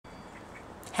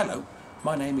Hello,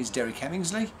 my name is Derek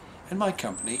Hemmingsley and my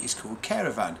company is called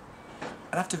Care-avan.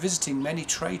 And after visiting many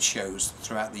trade shows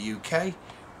throughout the UK,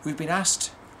 we've been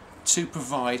asked to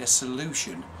provide a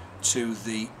solution to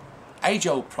the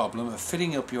age-old problem of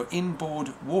filling up your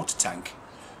inboard water tank,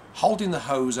 holding the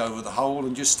hose over the hole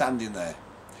and just standing there.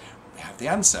 We have the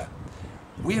answer.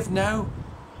 We have now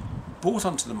brought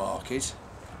onto the market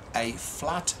a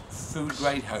flat food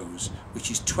grade hose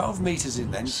which is 12 metres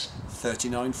in length,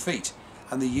 39 feet,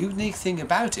 and the unique thing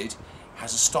about it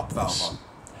has a stop valve on.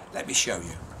 Let me show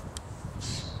you.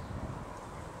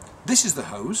 This is the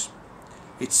hose.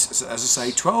 It's, as I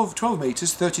say, 12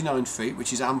 metres, 39 feet,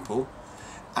 which is ample,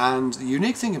 and the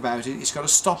unique thing about it, it's got a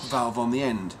stop valve on the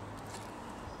end,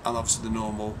 and obviously the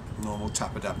normal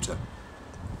tap adapter.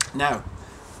 Now,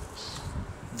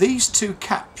 these two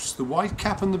caps, the white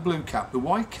cap and the blue cap, the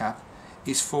white cap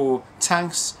is for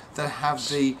tanks that have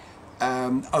the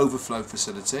overflow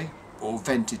facility or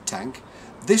vented tank.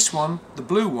 This one, the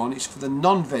blue one, is for the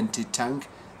non-vented tank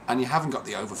and you haven't got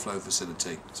the overflow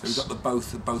facility. So we've got the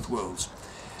both worlds.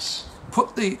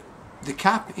 Put the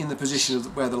cap in the position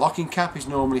of where the locking cap is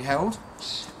normally held,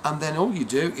 and then all you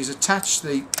do is attach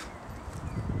the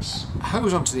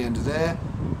hose onto the end of there.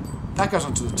 That goes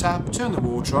onto the tap, turn the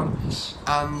water on,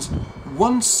 and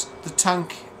once the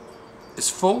tank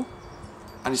is full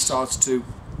and it starts to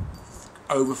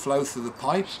overflow through the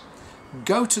pipe,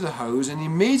 go to the hose, and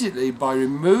immediately by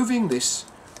removing this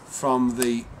from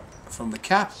the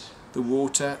cap, the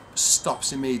water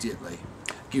stops immediately.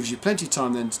 Gives you plenty of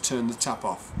time then to turn the tap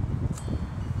off.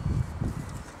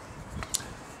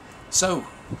 So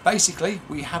basically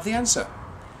we have the answer.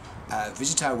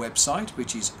 Visit our website,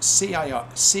 which is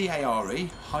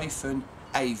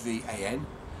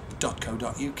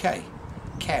care-avan.co.uk.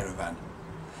 Care-avan.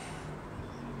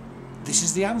 This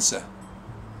is the answer.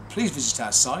 Please visit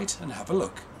our site and have a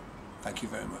look. Thank you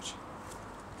very much.